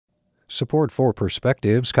Support for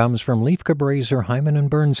Perspectives comes from Leif Cabraser, Hyman and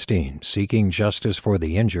Bernstein, seeking justice for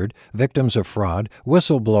the injured, victims of fraud,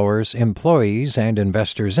 whistleblowers, employees, and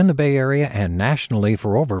investors in the Bay Area and nationally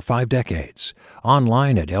for over 5 decades.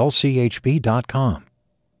 Online at lchb.com.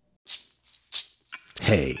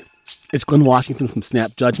 Hey, it's Glenn Washington from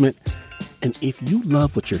Snap Judgment. And if you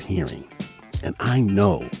love what you're hearing, and I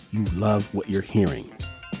know you love what you're hearing,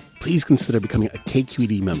 please consider becoming a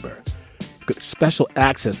KQED member. Get special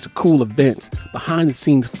access to cool events,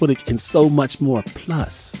 behind-the-scenes footage, and so much more.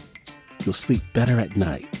 Plus, you'll sleep better at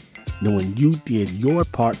night knowing you did your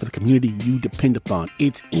part for the community you depend upon.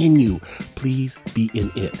 It's in you. Please be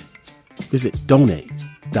in it. Visit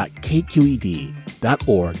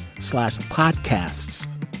donate.kqed.org/podcasts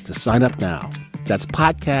to sign up now. That's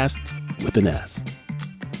podcast with an S.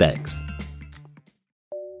 Thanks.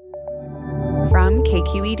 From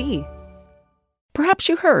KQED. Perhaps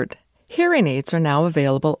you heard. Hearing aids are now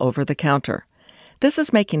available over the counter. This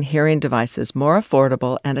is making hearing devices more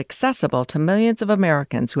affordable and accessible to millions of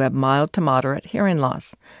Americans who have mild to moderate hearing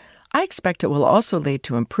loss. I expect it will also lead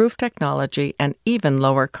to improved technology and even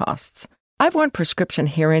lower costs. I've worn prescription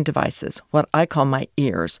hearing devices, what I call my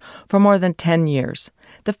ears, for more than 10 years.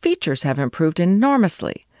 The features have improved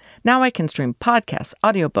enormously. Now I can stream podcasts,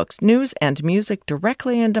 audiobooks, news, and music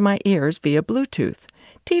directly into my ears via Bluetooth.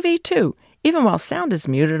 TV, too, even while sound is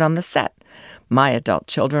muted on the set. My adult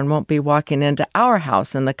children won't be walking into our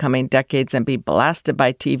house in the coming decades and be blasted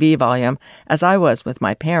by TV volume, as I was with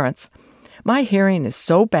my parents. My hearing is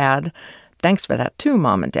so bad. Thanks for that, too,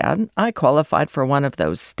 Mom and Dad. I qualified for one of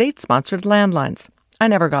those state-sponsored landlines. I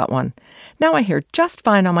never got one. Now I hear just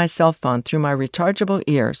fine on my cell phone through my rechargeable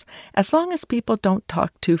ears, as long as people don't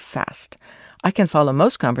talk too fast. I can follow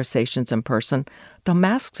most conversations in person, though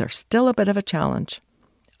masks are still a bit of a challenge.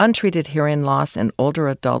 Untreated hearing loss in older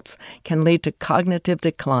adults can lead to cognitive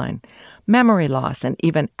decline, memory loss, and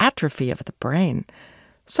even atrophy of the brain.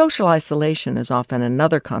 Social isolation is often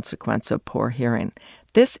another consequence of poor hearing.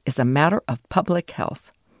 This is a matter of public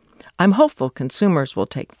health. I'm hopeful consumers will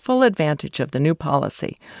take full advantage of the new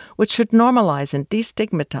policy, which should normalize and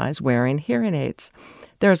destigmatize wearing hearing aids.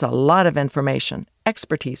 There's a lot of information,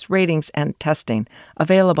 expertise, ratings, and testing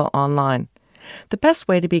available online. The best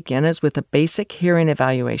way to begin is with a basic hearing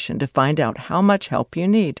evaluation to find out how much help you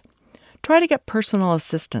need. Try to get personal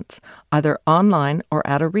assistance, either online or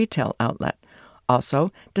at a retail outlet.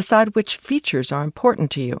 Also, decide which features are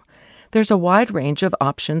important to you. There's a wide range of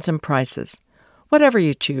options and prices. Whatever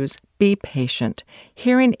you choose, be patient.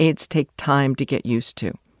 Hearing aids take time to get used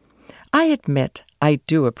to. I admit I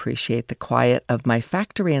do appreciate the quiet of my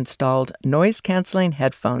factory-installed noise-canceling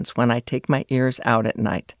headphones when I take my ears out at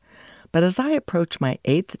night. But as I approach my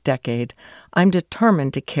 8th decade, I'm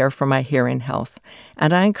determined to care for my hearing health,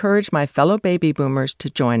 and I encourage my fellow baby boomers to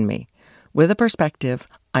join me. With a Perspective,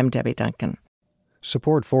 I'm Debbie Duncan.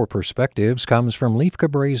 Support for Perspectives comes from Leif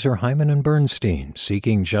Cabraser, Hyman and Bernstein,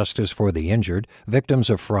 seeking justice for the injured, victims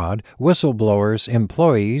of fraud, whistleblowers,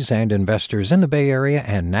 employees, and investors in the Bay Area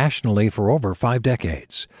and nationally for over 5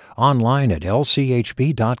 decades. Online at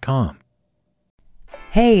lchb.com.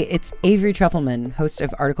 Hey, it's Avery Trufelman, host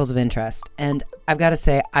of Articles of Interest, and I've got to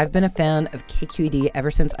say, I've been a fan of KQED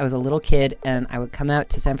ever since I was a little kid, and I would come out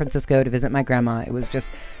to San Francisco to visit my grandma. It was just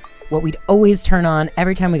what we'd always turn on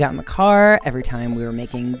every time we got in the car, every time we were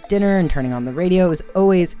making dinner and turning on the radio. It was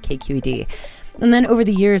always KQED. And then over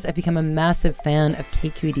the years, I've become a massive fan of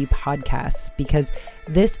KQED podcasts because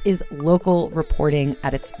this is local reporting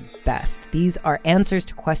at its best. These are answers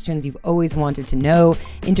to questions you've always wanted to know,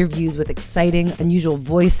 interviews with exciting, unusual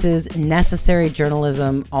voices, necessary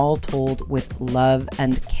journalism, all told with love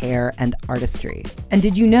and care and artistry. And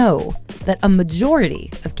did you know that a majority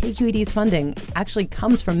of KQED's funding actually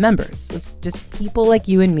comes from members? It's just people like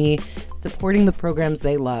you and me supporting the programs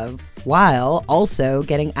they love, while also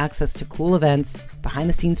getting access to cool events,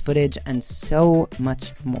 behind-the-scenes footage, and so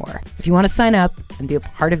much more. If you want to sign up and be a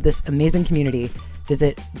part of this amazing community,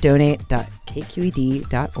 visit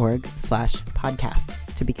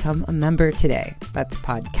donate.kqed.org/podcasts to become a member today. That's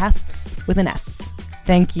podcasts with an S.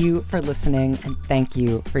 Thank you for listening, and thank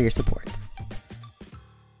you for your support.